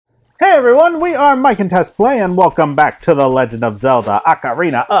Hey everyone, we are Mike and Tess Play, and welcome back to The Legend of Zelda: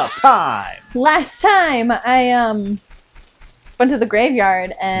 Ocarina of Time! Last time, I went to the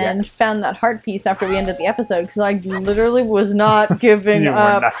graveyard and found that heart piece after we ended the episode, because I literally was not giving up.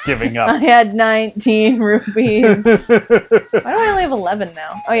 You were not giving up. I had 19 rupees. Why do I only have 11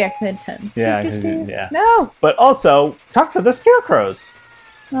 now? Oh yeah, because I had 10. Yeah. No! But also, talk to the Scarecrows.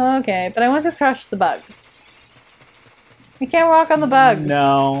 Okay, but I want to crush the bugs. I can't walk on the bugs.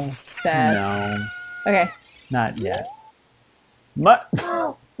 No. Sad. No. Okay. Not yet.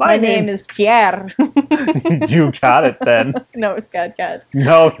 My name is Pierre. You got it then. No, it's God.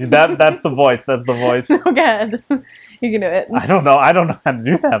 No, that's the voice. That's the voice. Oh God. You can do it. I don't know how to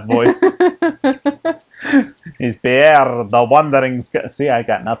do that voice. He's Pierre, the wandering See, I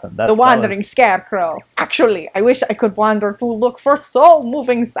got nothing. The wandering scarecrow. Actually, I wish I could wander to look for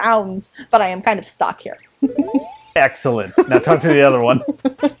soul-moving sounds, but I am kind of stuck here. Excellent. Now talk to the other one.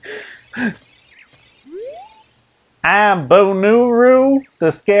 I'm Bonuru,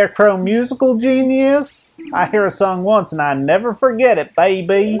 the Scarecrow musical genius. I hear a song once and I never forget it,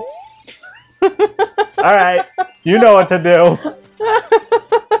 baby. Alright, you know what to do.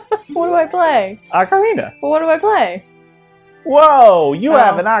 What do I play? Ocarina. Well, what do I play? Whoa, you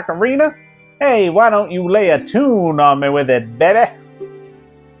have an ocarina? Hey, why don't you lay a tune on me with it, baby?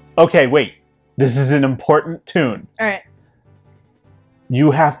 Okay, wait. This is an important tune. Alright.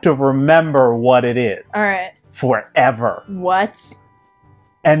 You have to remember what it is. Alright. Forever. What?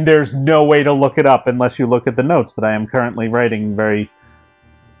 And there's no way to look it up unless you look at the notes that I am currently writing very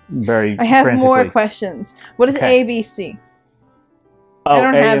I have frantically. more questions. What is ABC? Oh, I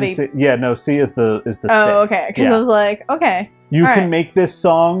don't have and C. Yeah, no, C is the stick. Oh, okay. Because I was like, okay. You can make this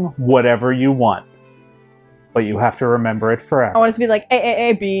song whatever you want, but you have to remember it forever. I want it to be like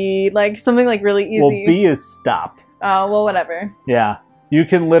A, B, like something like really easy. Well, B is stop. Oh, well, whatever. Yeah. You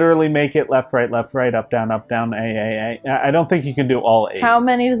can literally make it left, right, up, down, A. I don't think you can do all A's. How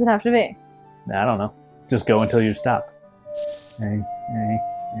many does it have to be? I don't know. Just go until you stop. A,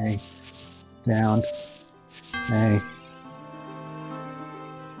 down, A.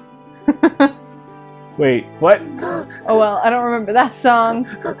 Wait, what? Oh well, I don't remember that song.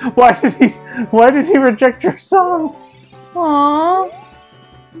 Why did he reject your song? Aww.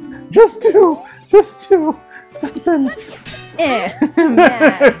 Just do something.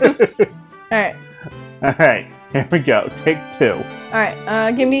 Alright. Alright, here we go. Take 2. Alright,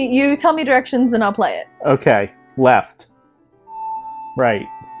 you tell me directions and I'll play it. Okay, left. Right.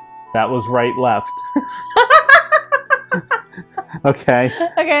 That was right, left. Okay.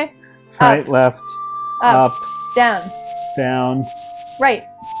 Okay. Right, left. Up. Down. Down. Right.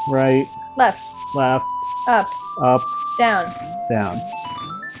 Right. Left. Left. Up. Up. Down. Down.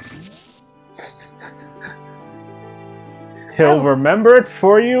 He'll remember it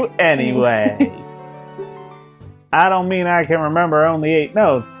for you anyway. I don't mean I can remember only 8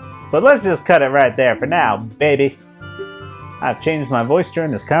 notes, but let's just cut it right there for now, baby. I've changed my voice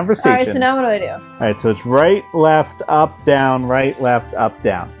during this conversation. Alright, so now what do I do? Alright, so it's right, left, up, down, right, left, up,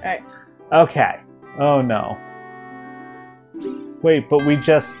 down. Alright. Okay. Oh no. Wait, but we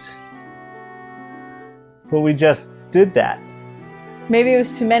just did that. Maybe it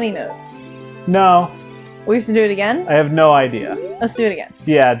was too many notes. No. We used to do it again? I have no idea. Let's do it again.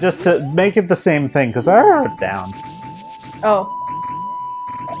 Yeah, just to make it the same thing, because I wrote it down. Oh.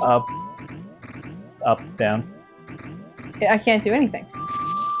 Up, down. I can't do anything.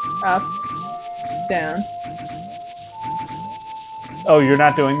 Up, down. Oh, you're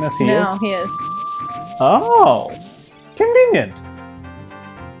not doing this? He is? No, he is. Oh. Convenient.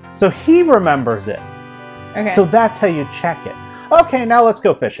 So he remembers it. Okay. So that's how you check it. Okay, now let's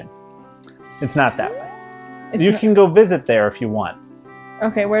go fishing. It's not that way. You can go visit there if you want.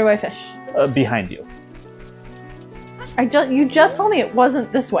 Okay, where do I fish? Behind you. You just told me it wasn't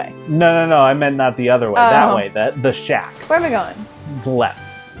this way. No, I meant not the other way. That way, the shack. Where am I going? Left.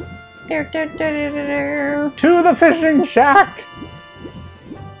 To the fishing shack!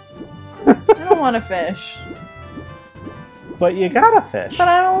 I don't want to fish. But you gotta fish. But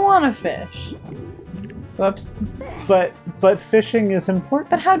I don't want to fish. Whoops. But fishing is important.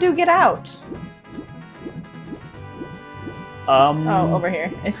 But how do you get out? Oh, over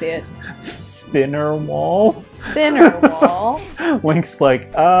here. I see it. Thinner wall? Thinner wall? Link's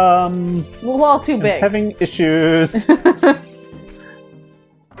like, wall too big. Having issues.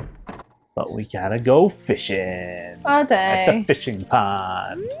 But we gotta go fishing. Okay. At the fishing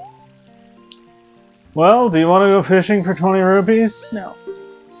pond. Well, do you want to go fishing for 20 rupees? No.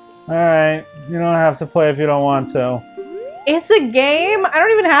 Alright, you don't have to play if you don't want to. It's a game? I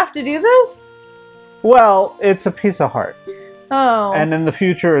don't even have to do this? Well, it's a piece of heart. Oh. And in the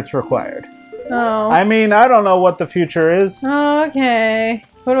future, it's required. Oh. I mean, I don't know what the future is. Okay.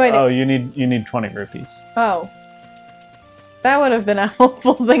 What do I do? Oh, you need 20 rupees. Oh. That would have been a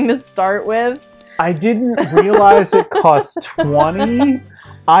helpful thing to start with. I didn't realize it cost 20.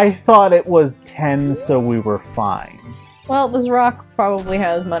 I thought it was 10, so we were fine. Well, this rock probably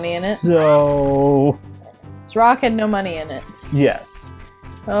has money in it. So... This rock had no money in it. Yes.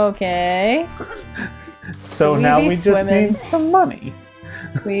 Okay. So now we just need some money.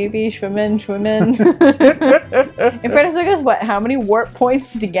 We be swimming. In fairness, I guess what? How many warp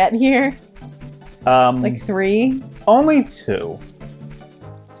points to get here? Like 3? Only 2.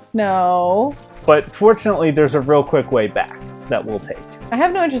 No. But fortunately, there's a real quick way back that we'll take. I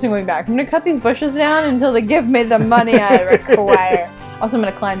have no interest in going back. I'm gonna cut these bushes down until they give me the money I require. Also, I'm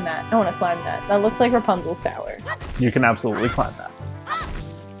gonna climb that. I wanna climb that. That looks like Rapunzel's tower. You can absolutely climb that.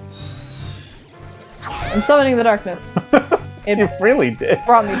 I'm summoning the darkness. It really did.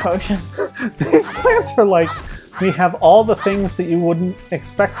 Brought me potions. These plants are like, we have all the things that you wouldn't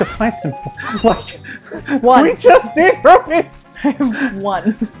expect to find them. Like, 1. we just need rupees! I have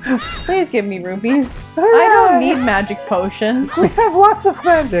 1. Please give me rupees. I don't need magic potion. We have lots of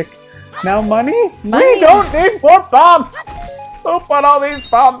magic. Now money? Money. We don't need more bombs! Who put all these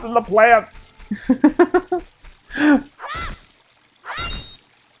bombs in the plants?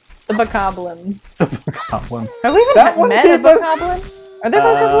 The bokoblins. The bokoblins. Have we even met a bokoblin? Are there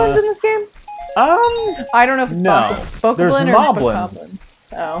bokoblins in this game? I don't know if it's bokoblin there's or moblins.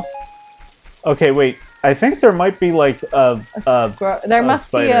 bokoblin. Oh. Okay, wait. I think there might be like there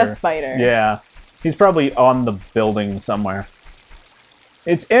must be a spider. Yeah. He's probably on the building somewhere.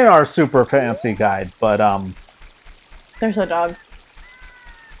 It's in our super fancy guide, but There's a dog.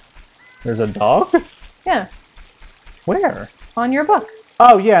 There's a dog? Yeah. Where? On your book.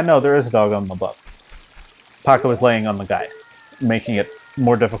 Oh yeah, no, there is a dog on the book. Paco was laying on the guide, making it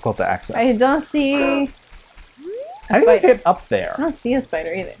more difficult to access. I don't see How do you get up there? I don't see a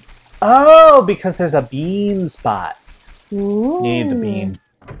spider either. Oh, because there's a bean spot. Ooh. Need the bean.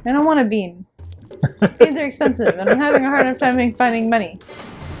 I don't want a bean. Beans are expensive, and I'm having a hard enough time finding money.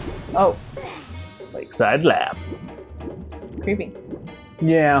 Oh. Lakeside Lab. Creepy.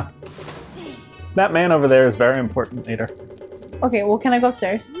 Yeah. That man over there is very important later. Okay, well, can I go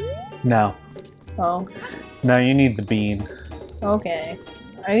upstairs? No. Oh. No, you need the bean. Okay.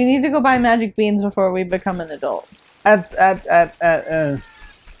 I need to go buy magic beans before we become an adult.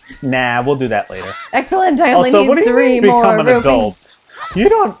 Nah, we'll do that later. Excellent. I only Also, need what do you 3 mean more become an rupees. adult?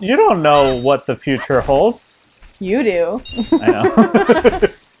 You don't know what the future holds. You do. I know.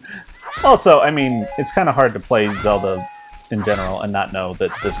 Also, I mean, it's kind of hard to play Zelda in general and not know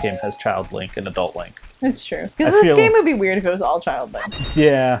that this game has Child Link and Adult Link. It's true. Because this game would be weird if it was all Child Link.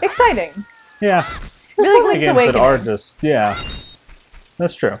 Yeah. Exciting. Yeah. Really like Link's Awakening. That are just, yeah.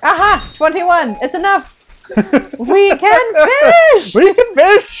 That's true. Aha! 21! It's enough! We can fish! We can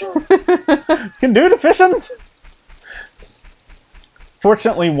fish! Can do the fishins!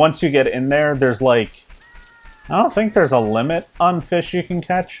 Fortunately, once you get in there, there's like... I don't think there's a limit on fish you can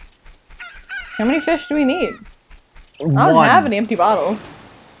catch. How many fish do we need? One. I don't have any empty bottles.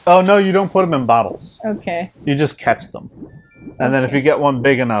 Oh, no, you don't put them in bottles. Okay. You just catch them. And then if you get one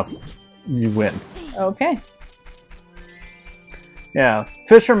big enough, you win. Okay. Yeah.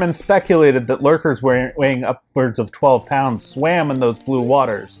 Fishermen speculated that lurkers weighing upwards of 12 pounds swam in those blue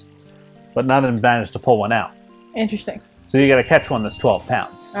waters, but none of them managed to pull one out. Interesting. So you gotta catch one that's 12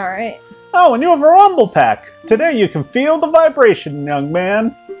 pounds. Alright. Oh, and you have a rumble pack! Today you can feel the vibration, young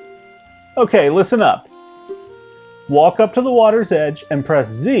man! Okay, listen up. Walk up to the water's edge and press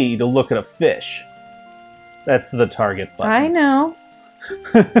Z to look at a fish. That's the target button. I know.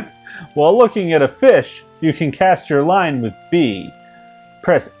 While looking at a fish, you can cast your line with B.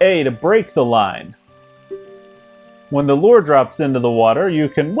 Press A to break the line. When the lure drops into the water, you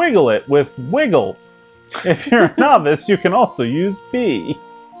can wiggle it with Wiggle. If you're a novice, you can also use B.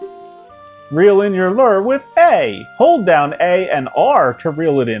 Reel in your lure with A. Hold down A and R to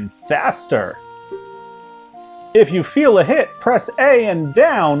reel it in faster. If you feel a hit, press A and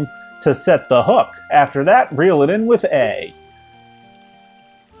down to set the hook. After that, reel it in with A.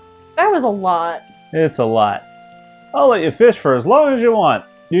 That was a lot. It's a lot. I'll let you fish for as long as you want.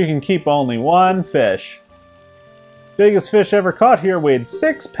 You can keep only one fish. Biggest fish ever caught here weighed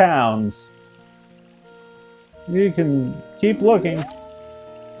 6 pounds. You can keep looking.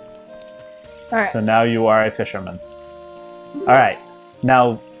 Alright. So now you are a fisherman. Alright.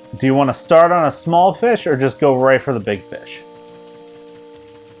 Now, do you want to start on a small fish or just go right for the big fish?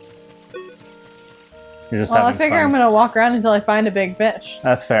 You're just Well, I having figure fun. I'm going to walk around until I find a big fish.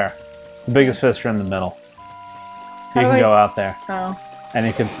 That's fair. The biggest fish are in the middle. You can go out there. Oh. And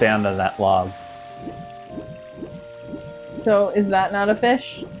you can stay under that log. So, is that not a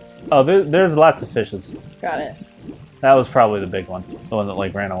fish? Oh, there's lots of fishes. Got it. That was probably the big one. The one that,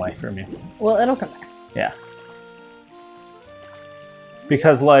 like, ran away from you. Well, it'll come back. Yeah.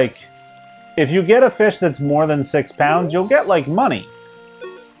 Because, like, if you get a fish that's more than 6 pounds, you'll get, like, money.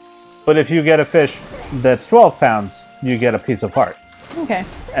 But if you get a fish that's 12 pounds, you get a piece of heart. Okay.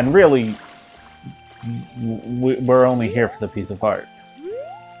 And really, we're only here for the piece of heart.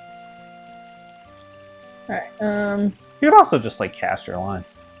 Alright, You could also just, like, cast your line.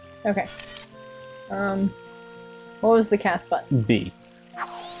 Okay. What was the cast button? B.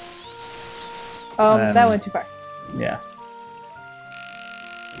 Oh, that went too far. Yeah.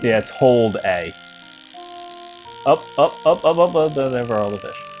 Yeah, it's hold A. Up, up, up, up, up, up, there were all the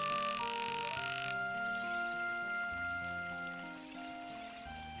fish.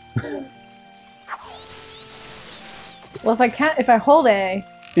 Well, if I hold A...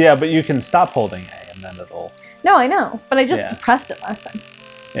 Yeah, but you can stop holding A and then it'll... No, I know, but I just pressed it last time.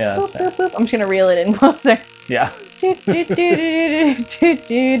 Yeah, that's boop, fair. boop, boop. I'm just gonna reel it in closer. Yeah. Fishy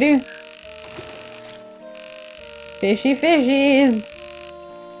fishies.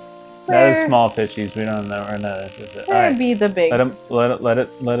 That is small fishies. We don't know. Or no, That'd be the big. Let it.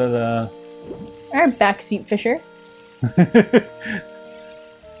 Our backseat fisher.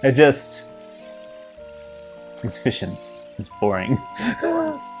 It just. It's fishing. It's boring.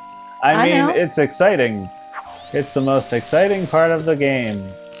 I mean, it's exciting. It's the most exciting part of the game.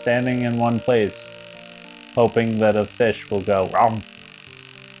 Standing in one place, hoping that a fish will go wrong.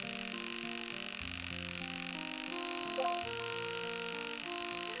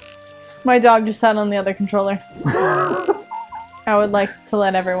 My dog just sat on the other controller. I would like to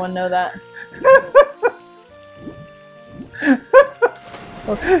let everyone know that.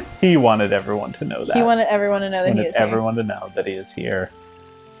 He wanted everyone to know that. He wanted everyone to know that he is here. Everyone to know that he is here,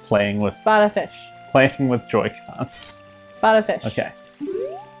 playing with Spot a fish. Playing with Joy-Cons. Spot a fish. Okay.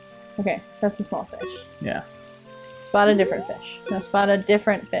 Okay, that's a small fish. Yeah. Spot a different fish. No, spot a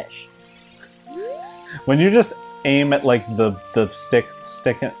different fish. When you just aim at like the stick,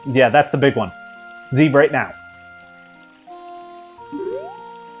 yeah, that's the big one. Z right now.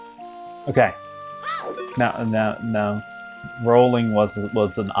 Okay. No. Rolling was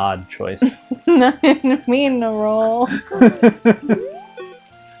an odd choice. I didn't mean to roll.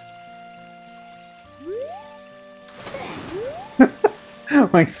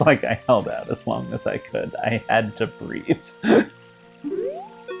 Looks like I held out as long as I could. I had to breathe.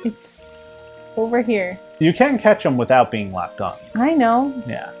 It's over here. You can catch them without being locked on. I know.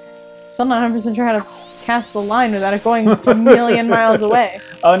 Yeah. Still not 100% sure how to cast the line without it going a million miles away.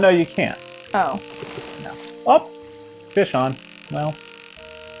 Oh, no, you can't. Oh. No. Oh! Fish on. Well.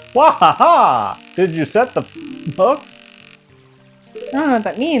 Wahaha! Did you set the hook? I don't know what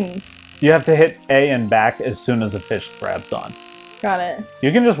that means. You have to hit A and back as soon as a fish grabs on. Got it.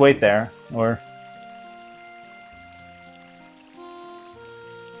 You can just wait there, or...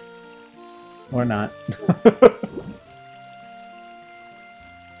 Or not.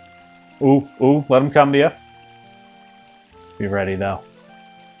 Ooh, let him come to you. Be ready, though.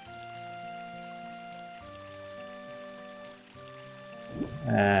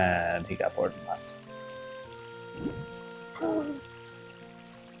 And he got bored and left.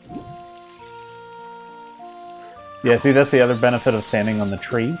 Yeah, see, that's the other benefit of standing on the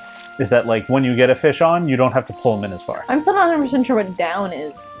tree, is that, like, when you get a fish on, you don't have to pull him in as far. I'm still not 100% sure what down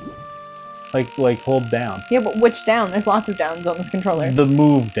is. Like hold down. Yeah, but which down? There's lots of downs on this controller. The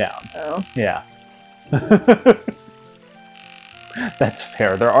move down. Oh. Yeah. That's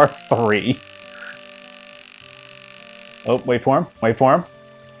fair. There are 3. Oh, wait for him. Wait for him.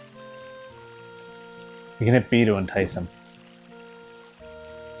 You can hit B to entice him.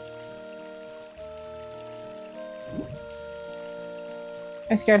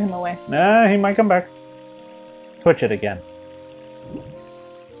 I scared him away. Nah, he might come back. Twitch it again.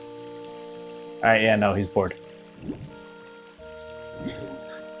 Alright, yeah, no, he's bored.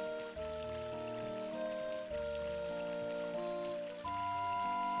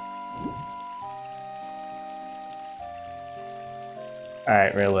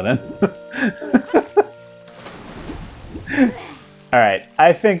 Alright, reel it in. Alright,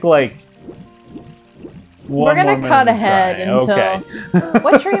 I think, like... We're gonna cut ahead until... Okay.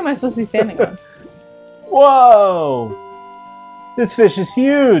 What tree am I supposed to be standing on? Whoa! This fish is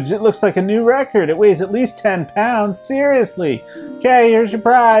huge! It looks like a new record. It weighs at least 10 pounds. Seriously! Okay, here's your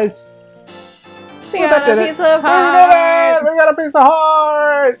prize. We got a piece of heart! We got a piece of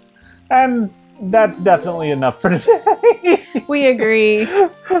heart! And that's definitely enough for today. We agree.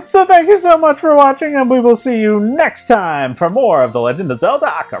 So thank you so much for watching, and we will see you next time for more of The Legend of Zelda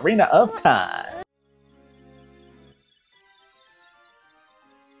Ocarina of Time.